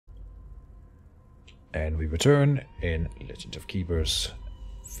And we return in Legend of Keepers,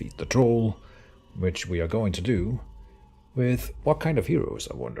 Feed the Troll, which we are going to do with what kind of heroes,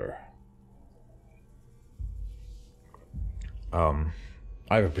 I wonder.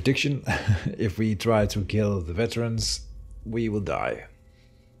 I have a prediction. If we try to kill the veterans, we will die.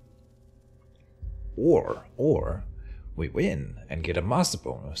 Or we win and get a master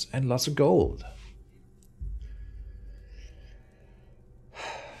bonus and lots of gold.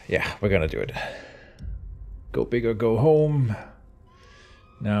 Yeah, we're gonna do it. Go big or go home.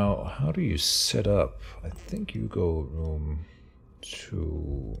 Now, how do you set up? I think you go room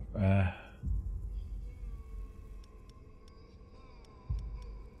 2.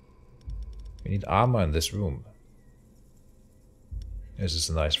 We need armor in this room. This is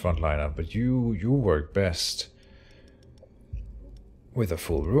a nice frontliner, but you work best with a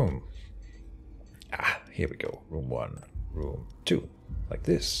full room. Here we go. Room 1, room 2. Like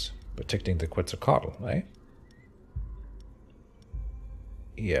this. Protecting the Quetzalcoatl, right?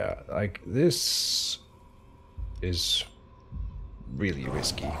 Yeah, like this is really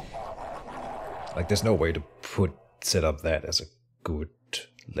risky. Like there's no way to set up that as a good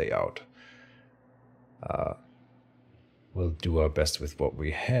layout. We'll do our best with what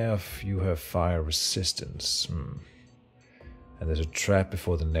we have. You have fire resistance. And there's a trap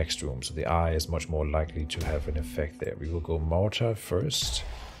before the next room, so the eye is much more likely to have an effect there. We will go mortar first.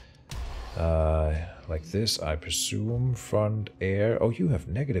 Like this, I presume. Front air. Oh, you have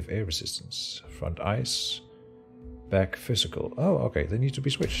negative air resistance. Front ice. Back physical. Oh, okay. They need to be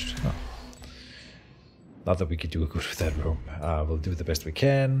switched. Huh. Not that we could do good with that room. We'll do the best we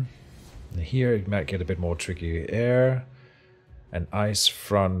can. Here it might get a bit more tricky. Air and ice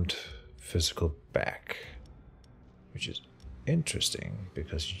front, physical back. Which is interesting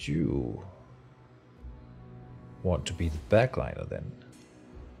because you want to be the backliner then.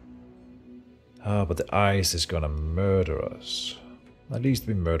 But the ice is gonna murder us. At least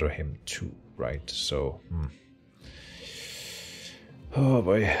we murder him too, right? So, oh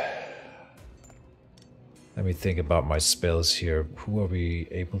boy. Let me think about my spells here. Who are we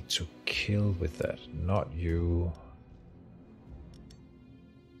able to kill with that? Not you.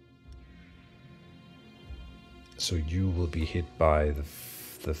 So you will be hit by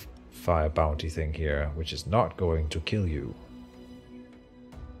the fire bounty thing here, which is not going to kill you.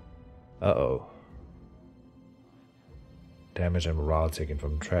 Uh-oh. Damage and morale taken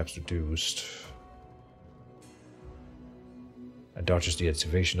from traps reduced. And dodges the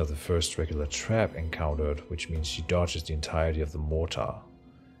activation of the first regular trap encountered, which means she dodges the entirety of the mortar.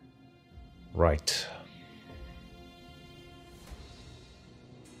 Right.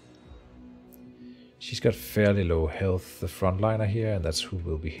 She's got fairly low health, the frontliner here, and that's who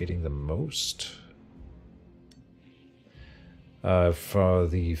will be hitting the most. For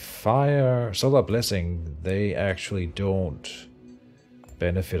the fire, Solar Blessing, they actually don't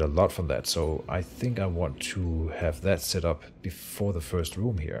benefit a lot from that, so I think I want to have that set up before the first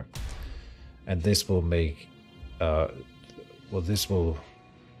room here. And this will make, well, this will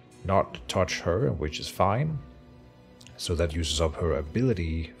not touch her, which is fine. So that uses up her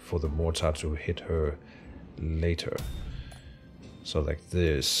ability for the mortar to hit her later. So like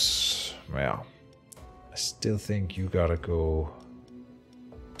this, yeah. I still think you gotta go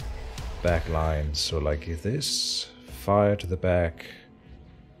back line. So like this, fire to the back.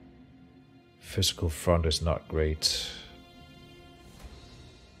 Physical front is not great.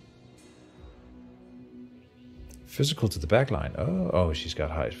 Physical to the back line. Oh, she's got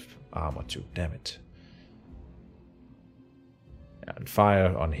high armor too. Damn it. And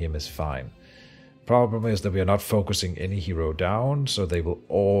fire on him is fine. Problem is that we are not focusing any hero down, so they will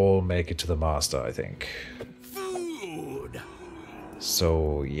all make it to the master, I think. Food.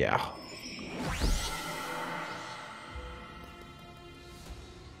 So yeah.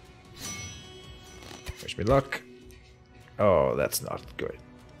 Wish me luck. Oh, that's not good.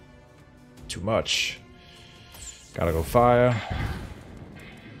 Too much. Gotta go fire.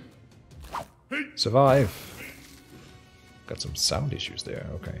 Survive. Got some sound issues there,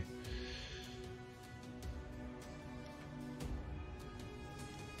 okay.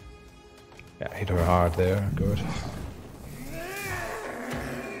 Yeah, hit her hard there, good.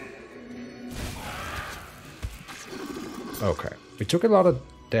 Okay, we took a lot of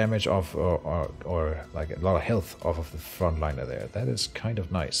damage off, or like a lot of health off of the frontliner there. That is kind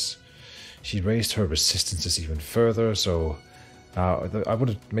of nice. She raised her resistances even further, so I would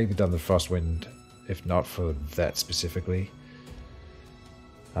have maybe done the Frostwind if not for that specifically.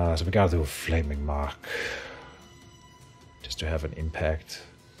 So we gotta do a Flaming Mark just to have an impact.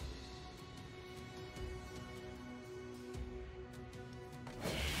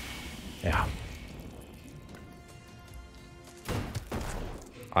 Yeah.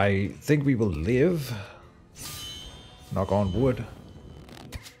 I think we will live. Knock on wood.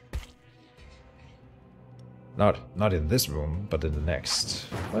 Not in this room, but in the next.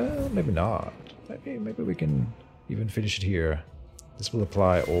 Well, maybe not. Maybe we can even finish it here. This will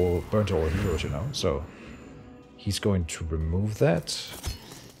apply all burn to all heroes, you know. So he's going to remove that.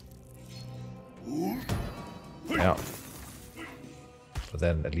 Yeah. But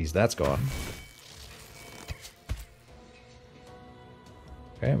then at least that's gone.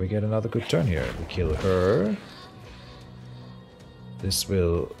 Okay, we get another good turn here. We kill her. This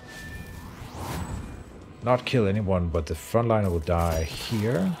will not kill anyone, but the frontliner will die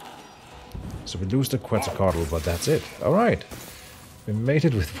here. So we lose the Quetzalcoatl, but that's it. Alright. We made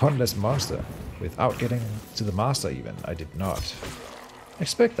it with one less monster. Without getting to the master even. I did not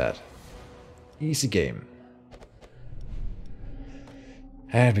expect that. Easy game.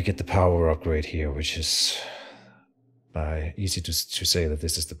 And we get the power upgrade here, which is easy to say that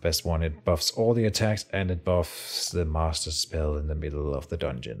this is the best one. It buffs all the attacks and it buffs the master spell in the middle of the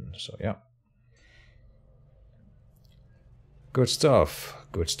dungeon. So yeah. Good stuff.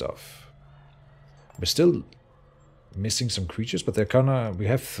 Good stuff. We're still missing some creatures, but we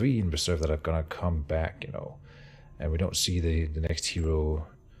have 3 in reserve that are gonna come back, you know. And we don't see the next hero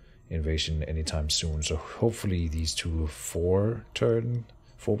invasion anytime soon. So hopefully these 2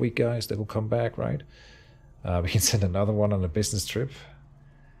 4-week guys that will come back, right? We can send another one on a business trip.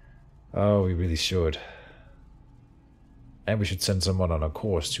 Oh, we really should. And we should send someone on a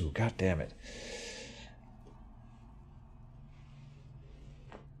course too. God damn it.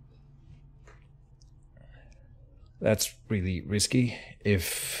 That's really risky.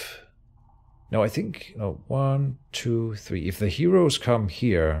 No, I think, 1, 2, 3. If the heroes come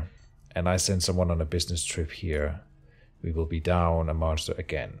here and I send someone on a business trip here, we will be down a monster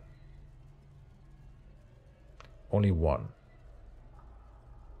again. Only 1.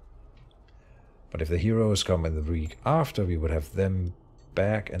 But if the heroes come in the week after, we would have them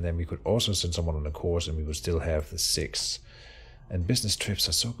back, and then we could also send someone on a course and we would still have the 6. And business trips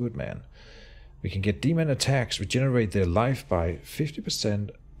are so good, man. We can get demon attacks, regenerate their life by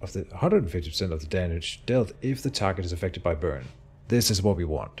 150% of the damage dealt if the target is affected by burn. This is what we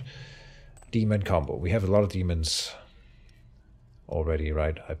want. Demon combo. We have a lot of demons already,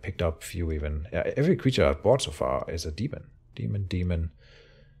 right? I picked up a few even. Yeah, every creature I've bought so far is a demon. Demon.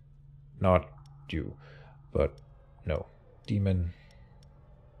 Not you, but no. Demon.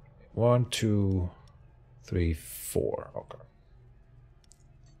 1, 2, 3, 4. Okay.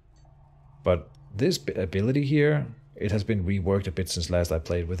 But this ability here, it has been reworked a bit since last I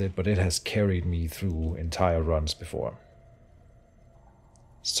played with it, but it has carried me through entire runs before.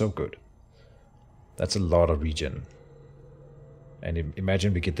 So good. That's a lot of regen. And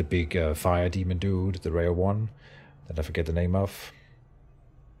imagine we get the big fire demon dude, the rare one, that I forget the name of.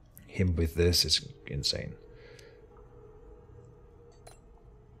 Him with this is insane.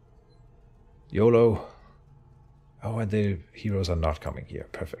 YOLO. Oh, and the heroes are not coming here.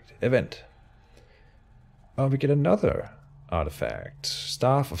 Perfect. Event. Oh, we get another artifact.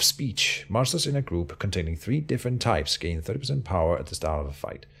 Staff of Speech. Monsters in a group containing 3 different types gain 30% power at the start of a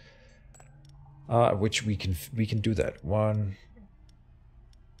fight. Which we can do that. 1.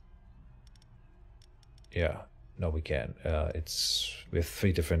 Yeah. No, we can. It's with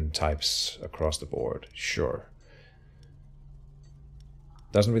 3 different types across the board. Sure.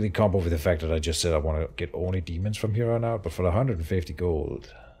 Doesn't really combo with the fact that I just said I want to get only demons from here on out, but for 150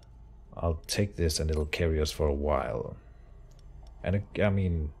 gold, I'll take this and it'll carry us for a while. And I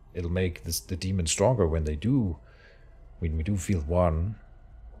mean, it'll make the demons stronger when we do field 1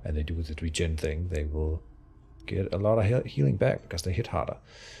 and they do the regen thing, they will get a lot of healing back because they hit harder.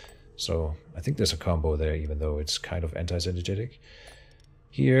 So I think there's a combo there, even though it's kind of anti-synergetic.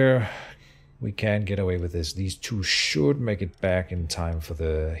 Here we can get away with this. These 2 should make it back in time for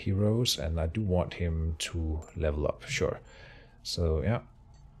the heroes, and I do want him to level up, sure. So yeah.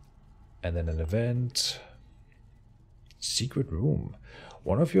 And then an event. Secret room.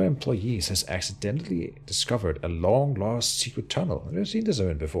 One of your employees has accidentally discovered a long-lost secret tunnel. I've never seen this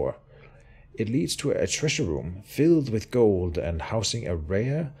event before. It leads to a treasure room filled with gold and housing a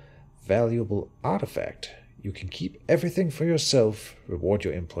rare, valuable artifact. You can keep everything for yourself, reward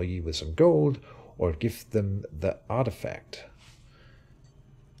your employee with some gold, or give them the artifact.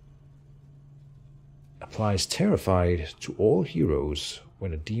 Applies Terrified to all heroes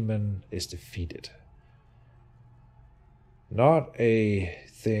when a demon is defeated. Not a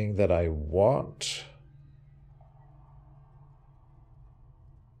thing that I want.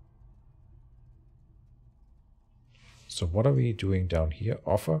 So what are we doing down here?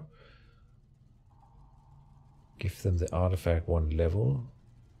 Offer. Give them the artifact 1 level.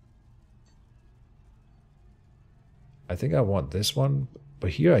 I think I want this one, but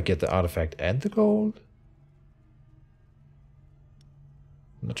here I get the artifact and the gold.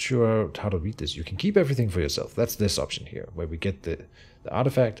 I'm not sure how to read this. You can keep everything for yourself. That's this option here, where we get the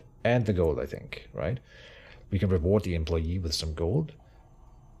artifact and the gold, I think, right? We can reward the employee with some gold.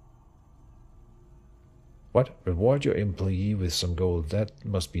 What? Reward your employee with some gold. That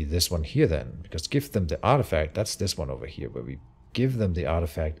must be this one here then, because give them the artifact. That's this one over here, where we give them the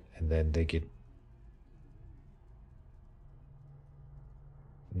artifact and then they get...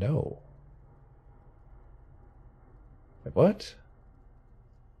 No. Wait, what?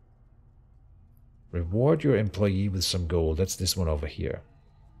 Reward your employee with some gold. That's this one over here.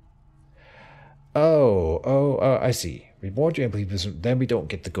 I see. Reward your employee with some... Then we don't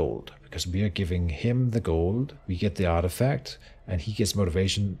get the gold, because we are giving him the gold. We get the artifact, and he gets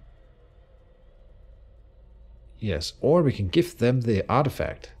motivation. Yes, or we can give them the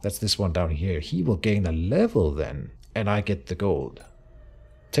artifact. That's this one down here. He will gain a level then, and I get the gold.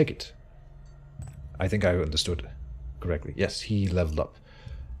 Take it. I think I understood correctly. Yes, he leveled up,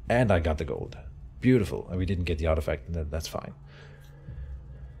 and I got the gold. Beautiful. And we didn't get the artifact, and that's fine.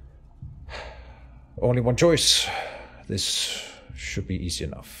 Only one choice. This should be easy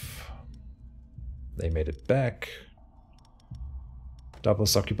enough. They made it back. Double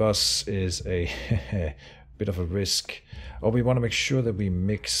succubus is a bit of a risk. Oh, we want to make sure that we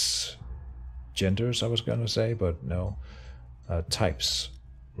mix genders, I was going to say, but no. Types.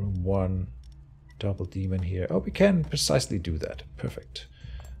 Room 1. Double demon here. Oh, we can precisely do that. Perfect.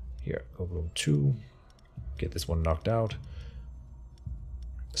 Here, go room 2. Get this one knocked out.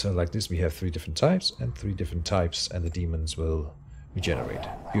 So like this, we have 3 different types, and 3 different types, and the demons will regenerate.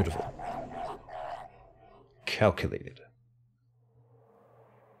 Beautiful. Calculated.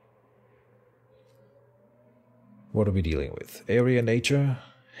 What are we dealing with? Area nature.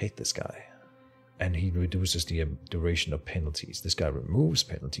 Hate this guy. And he reduces the duration of penalties. This guy removes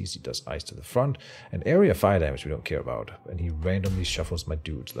penalties. He does ice to the front. And area fire damage we don't care about. And he randomly shuffles my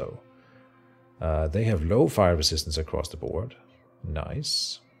dudes though. They have low fire resistance across the board.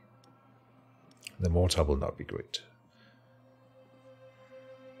 Nice. The mortar will not be great.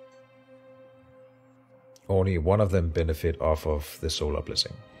 Only one of them benefit off of the solar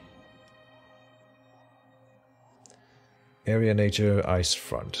blessing. Area nature, ice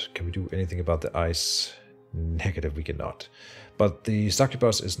front. Can we do anything about the ice? Negative, we cannot. But the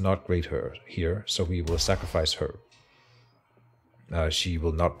succubus is not great here, so we will sacrifice her. She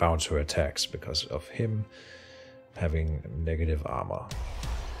will not bounce her attacks because of him having negative armor.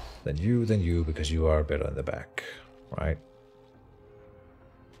 Then you, because you are better in the back, right?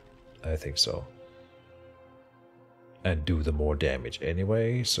 I think so. And do the more damage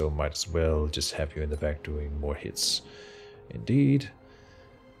anyway, so might as well just have you in the back doing more hits. Indeed.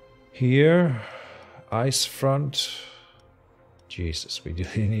 Here, ice front. Jesus, we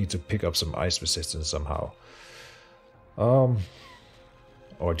really need to pick up some ice resistance somehow.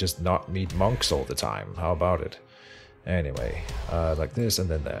 Or just not meet monks all the time. How about it? Anyway, like this and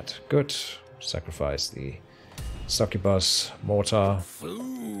then that. Good. Sacrifice the succubus, mortar,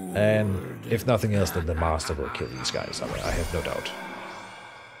 and if nothing else, then the master will kill these guys. I mean, I have no doubt.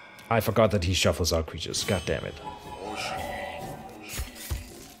 I forgot that he shuffles out creatures. God damn it.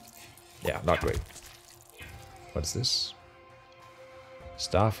 Yeah, not great. What is this?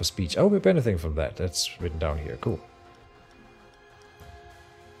 Staff for speech. Oh, we're benefiting from that. That's written down here. Cool.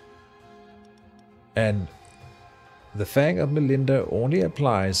 And the Fang of Melinda only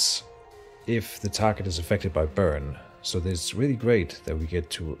applies if the target is affected by burn. So it's really great that we get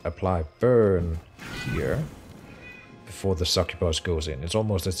to apply burn here before the succubus goes in. It's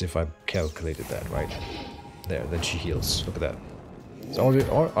almost as if I calculated that, right? There, then she heals. Look at that. So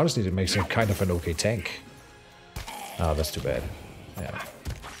honestly, it makes him kind of an okay tank. Oh, that's too bad. Yeah.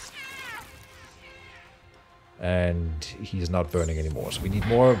 And he's not burning anymore. So we need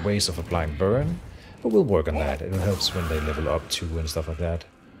more ways of applying burn. But we'll work on that. It helps when they level up too and stuff like that.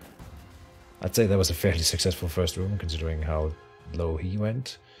 I'd say that was a fairly successful first room, considering how low he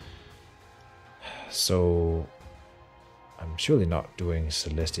went. So I'm surely not doing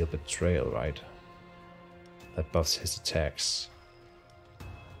Celestial Betrayal, right? That buffs his attacks.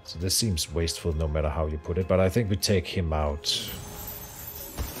 So this seems wasteful no matter how you put it, but I think we take him out.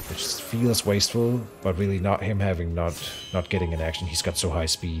 Which feels wasteful, but really not him having not getting an action. He's got so high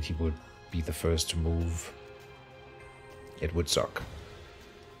speed, he would be the first to move. It would suck.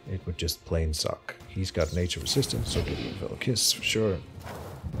 It would just plain suck. He's got nature resistance, so give him a fellow kiss for sure.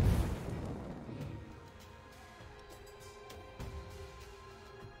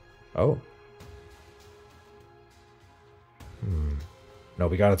 Oh. No,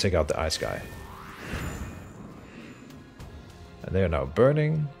 we gotta take out the ice guy. And they are now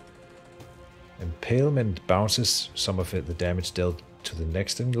burning. Impalement bounces some of the damage dealt to the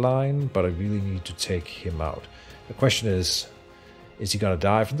next in line, but I really need to take him out. The question is he gonna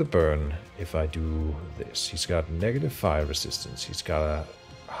die from the burn if I do this? He's got negative fire resistance. He's got a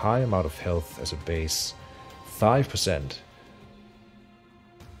high amount of health as a base. 5%.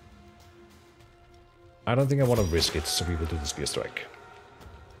 I don't think I want to risk it, so we will do the Spear Strike.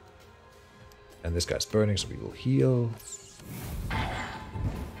 And this guy's burning, so we will heal.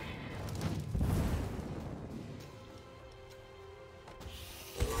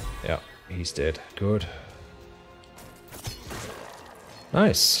 Yeah, he's dead. Good.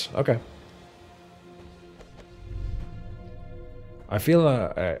 Nice. Okay. I feel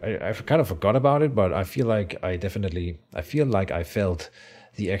I kind of forgot about it, but I feel like I felt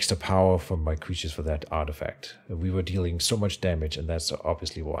the extra power from my creatures for that artifact. We were dealing so much damage, and that's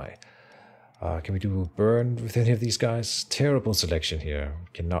obviously why. Can we do burn with any of these guys? Terrible selection here.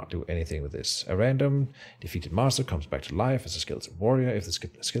 Cannot do anything with this. A random defeated monster comes back to life as a skeleton warrior if the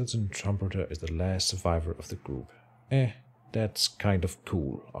skeleton trumpeter is the last survivor of the group. That's kind of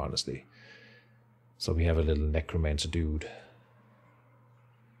cool, honestly. So we have a little necromancer dude.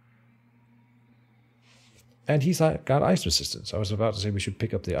 And he's got ice resistance. I was about to say we should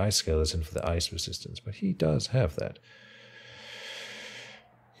pick up the ice skeleton for the ice resistance, but he does have that.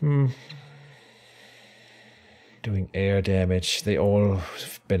 Doing air damage. They all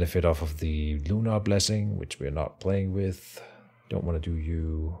benefit off of the lunar blessing, which we're not playing with. Don't want to do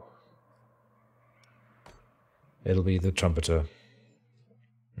you. It'll be the trumpeter.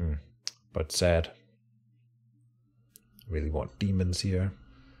 But sad. Really want demons here.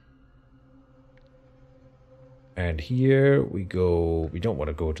 And here we go. We don't want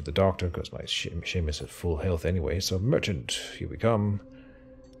to go to the doctor because my Seamus at full health anyway. So merchant, here we come.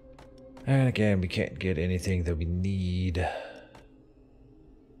 And again, we can't get anything that we need.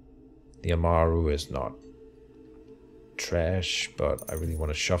 The Amaru is not trash, but I really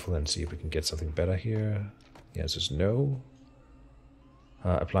want to shuffle and see if we can get something better here. The answer is no.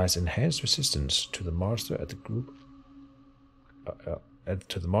 Applies enhanced resistance to the monster at the group.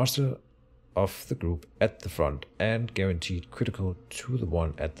 To the monster of the group at the front, and guaranteed critical to the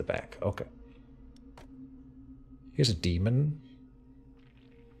one at the back. Okay. Here's a demon.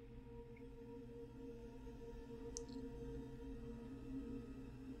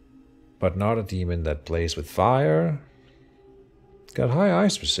 But not a demon that plays with fire. It's got high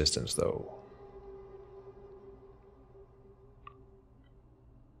ice resistance though.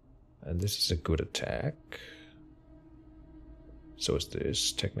 And this is a good attack. So is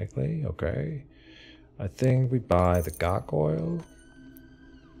this, technically. Okay. I think we buy the gargoyle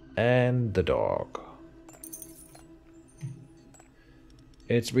and the dog.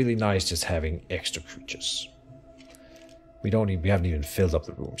 It's really nice just having extra creatures. We haven't even filled up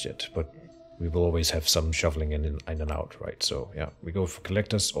the rooms yet, but we will always have some shuffling in and out, right? So yeah, we go for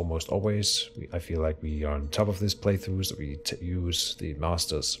collectors almost always. I feel like we are on top of this playthrough, so we use the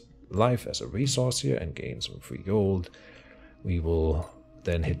master's life as a resource here and gain some free gold. We will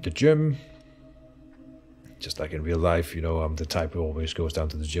then hit the gym. Just like in real life, you know, I'm the type who always goes down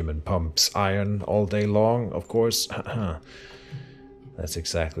to the gym and pumps iron all day long, of course. That's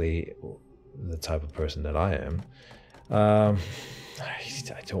exactly the type of person that I am. I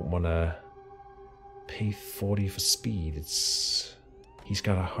don't want to pay 40 for speed. He's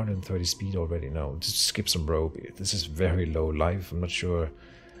got 130 speed already. No, just skip some rope. This is very low life. I'm not sure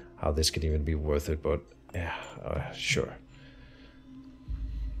how this could even be worth it, but yeah, sure.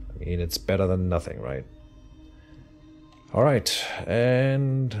 I mean, it's better than nothing, right? All right,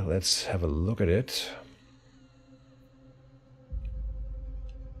 and let's have a look at it.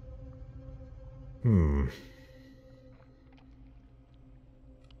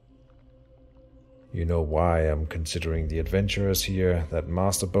 You know why I'm considering the adventurers here. That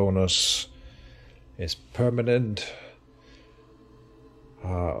master bonus is permanent.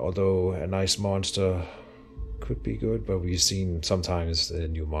 Although a nice monster could be good, but we've seen sometimes the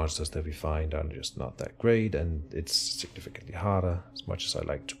new monsters that we find are just not that great, and it's significantly harder. As much as I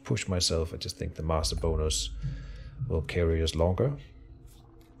like to push myself, I just think the master bonus will carry us longer.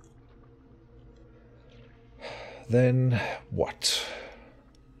 Then what?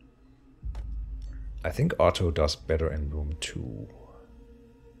 I think Otto does better in room 2.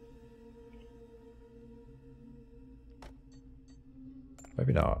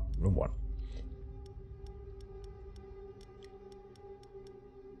 Maybe not. Room 1.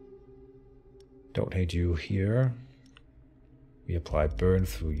 Don't hate you here. We apply burn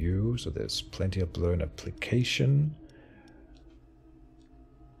through you, so there's plenty of burn application.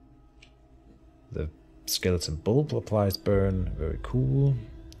 The Skeleton Bulb applies burn. Very cool.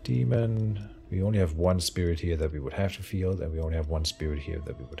 Demon. We only have one spirit here that we would have to field, and we only have one spirit here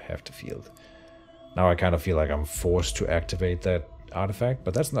that we would have to field. Now I kind of feel like I'm forced to activate that artifact,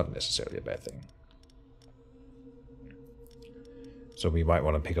 but that's not necessarily a bad thing. So we might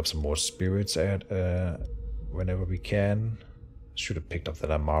want to pick up some more spirits at whenever we can. Should have picked up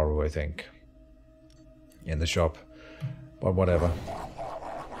that Amaru, I think, in the shop, but whatever.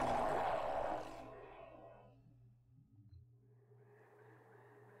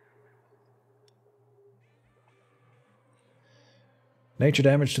 Nature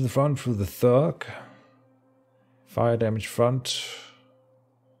damage to the front through the Thug. Fire damage front.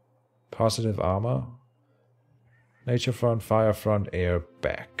 Positive armor. Nature front, fire front, air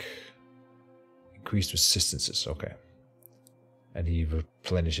back. Increased resistances, okay. And he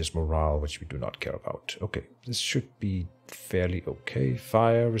replenishes morale, which we do not care about. Okay, this should be fairly okay.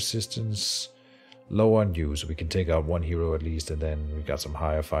 Fire resistance, low on you, so we can take out one hero at least, and then we got some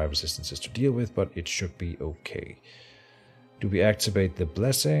higher fire resistances to deal with, but it should be okay. Do we activate the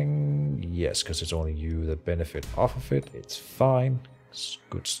blessing? Yes, because it's only you that benefit off of it. It's fine. It's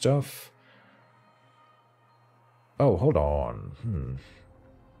good stuff. Oh, hold on.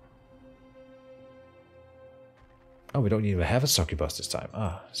 Oh, we don't even have a succubus this time.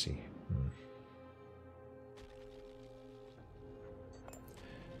 Ah, I see.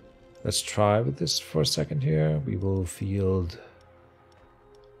 Let's try with this for a second here. We will field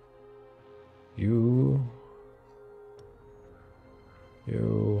you,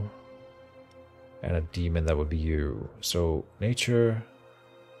 and a demon that would be you. So nature,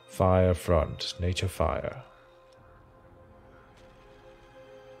 fire front, nature, fire.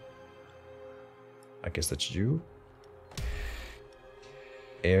 I guess that's you.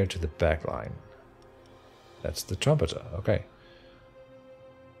 Air to the back line. That's the trumpeter, okay.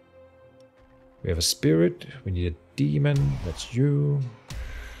 We have a spirit, we need a demon, that's you.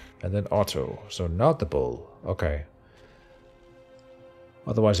 And then Otto, so not the bull, okay.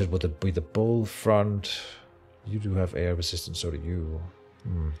 Otherwise it would be the bull front. You do have air resistance, so do you.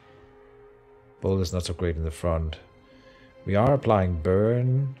 Bull is not so great in the front. We are applying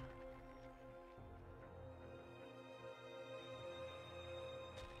burn.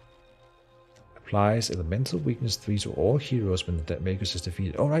 Applies elemental weakness 3 to all heroes when the Magus is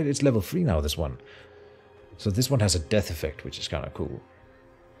defeated. Alright, it's level 3 now, this one. So this one has a death effect, which is kind of cool.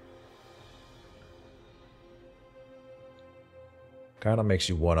 Kind of makes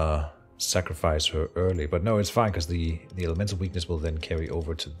you want to sacrifice her early. But no, it's fine, because the elemental weakness will then carry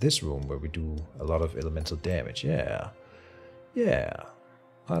over to this room, where we do a lot of elemental damage. Yeah. Yeah.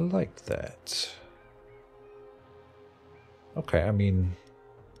 I like that. Okay, I mean,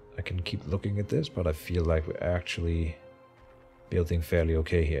 I can keep looking at this, but I feel like we're actually building fairly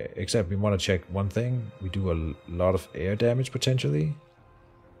okay here. Except we want to check one thing. We do a lot of air damage potentially.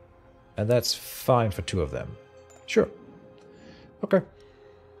 And that's fine for 2 of them. Sure. Okay.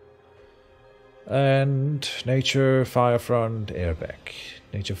 And nature, fire front, air back.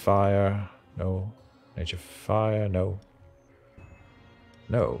 Nature, fire, no. Nature, fire, no.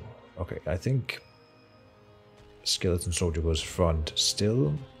 No. Okay, I think Skeleton Soldier goes front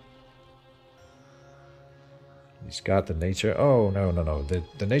still. He's got the nature. Oh, no.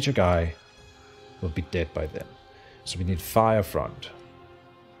 The nature guy will be dead by then. So we need fire front.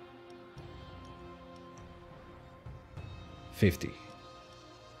 50.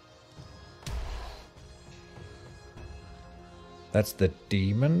 That's the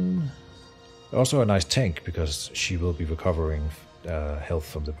demon. Also a nice tank, because she will be recovering health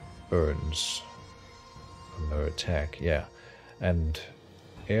from the burns from her attack. Yeah. And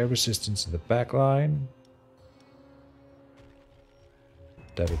air resistance in the back line.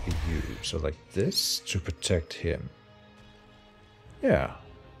 That would be you. So like this to protect him. Yeah.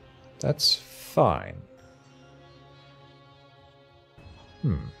 That's fine.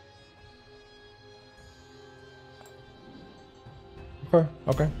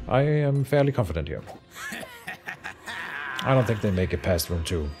 Okay. I am fairly confident here. I don't think they make it past room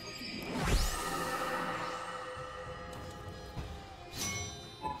 2.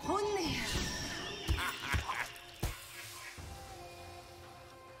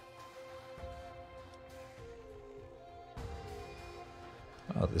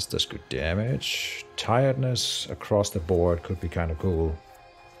 Oh, this does good damage. Tiredness across the board could be kind of cool.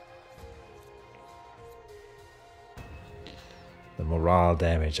 The morale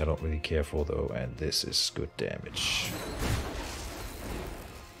damage I don't really care for though, and this is good damage.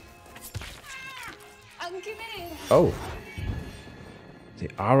 Oh!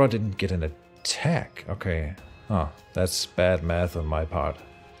 The Ara didn't get an attack. Okay. Huh, that's bad math on my part.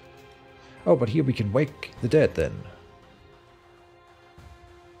 Oh, but here we can wake the dead then.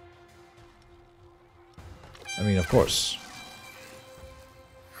 I mean, of course.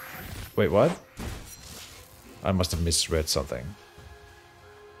 Wait, what? I must have misread something.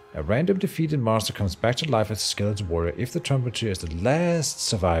 A random defeated monster comes back to life as a skeleton warrior if the trumpeter is the last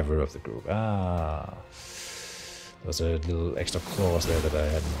survivor of the group. Ah. There's a little extra clause there that I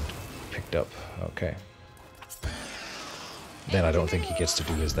hadn't picked up. Okay. Then I don't think he gets to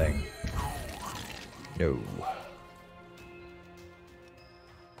do his thing. No.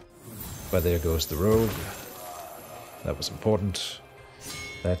 But there goes the rogue. That was important.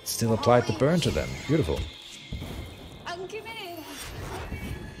 That still applied the burn to them. Beautiful.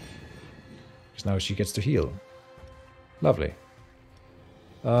 Because now she gets to heal. Lovely.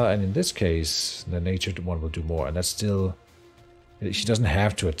 And in this case, the natured one will do more. And that's still... She doesn't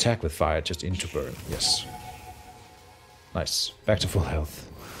have to attack with fire, just into burn. Yes. Nice. Back to full health.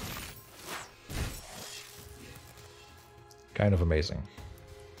 Kind of amazing.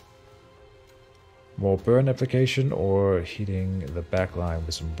 More burn application or hitting the backline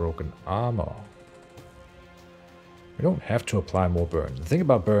with some broken armor. We don't have to apply more burn. The thing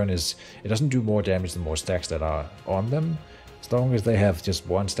about burn is it doesn't do more damage the more stacks that are on them. As long as they have just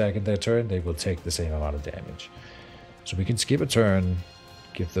one stack in their turn, they will take the same amount of damage. So we can skip a turn,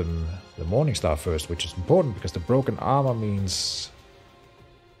 give them the Morning Star first, which is important because the broken armor means...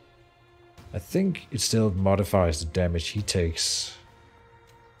 I think it still modifies the damage he takes.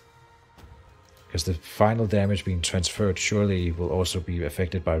 Because the final damage being transferred surely will also be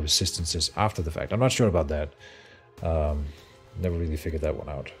affected by resistances after the fact. I'm not sure about that. Never really figured that one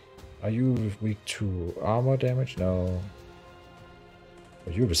out. Are you weak to armor damage? No.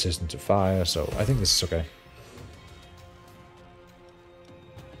 But you're resistant to fire, so I think this is okay.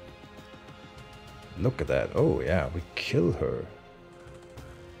 Look at that. Oh yeah, we kill her.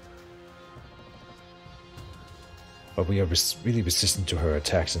 But we are really resistant to her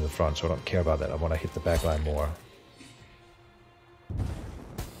attacks in the front, so I don't care about that. I want to hit the backline more.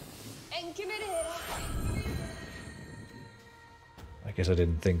 I guess I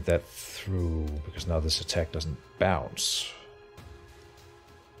didn't think that through, because now this attack doesn't bounce.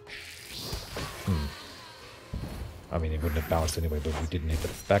 I mean, it wouldn't have bounced anyway, but we didn't hit the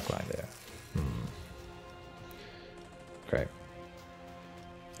backline there. Okay.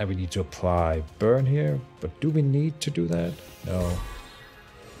 And we need to apply burn here, but do we need to do that? No.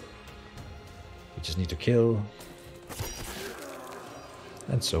 We just need to kill.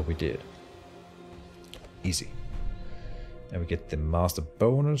 And so we did. Easy. And we get the master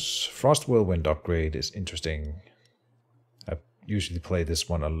bonus. Frost Whirlwind upgrade is interesting. I usually play this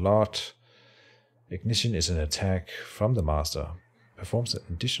one a lot. Ignition is an attack from the master. Performs an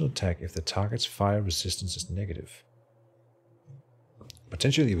additional attack if the target's fire resistance is negative.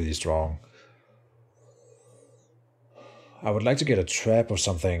 Potentially really strong. I would like to get a trap or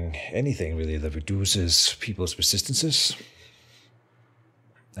something, anything really, that reduces people's resistances.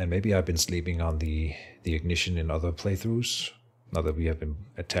 And maybe I've been sleeping on the ignition in other playthroughs, now that we have been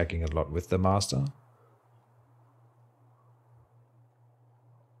attacking a lot with the master.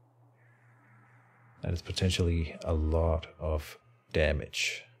 And it's potentially a lot of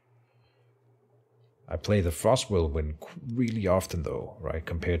damage. I play the Frost Whirlwind really often though, right?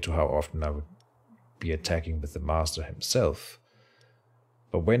 Compared to how often I would be attacking with the master himself.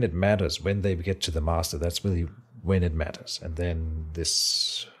 But when it matters, when they get to the master, that's really when it matters. And then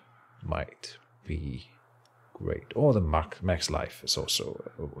this might be great. Or the max life is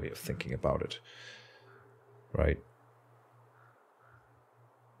also a way of thinking about it, right?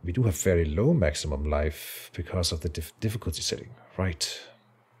 We do have very low maximum life because of the difficulty setting, right?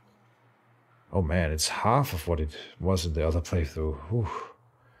 Oh man, it's half of what it was in the other playthrough. Whew.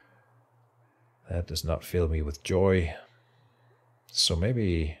 That does not fill me with joy. So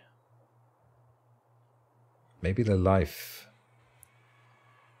maybe the life.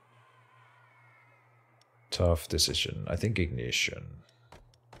 Tough decision. I think ignition.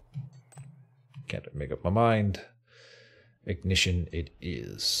 Can't make up my mind. Ignition it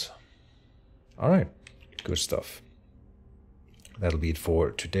is. Alright, good stuff. That'll be it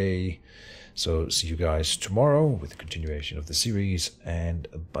for today. So see you guys tomorrow with the continuation of the series, and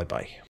bye bye.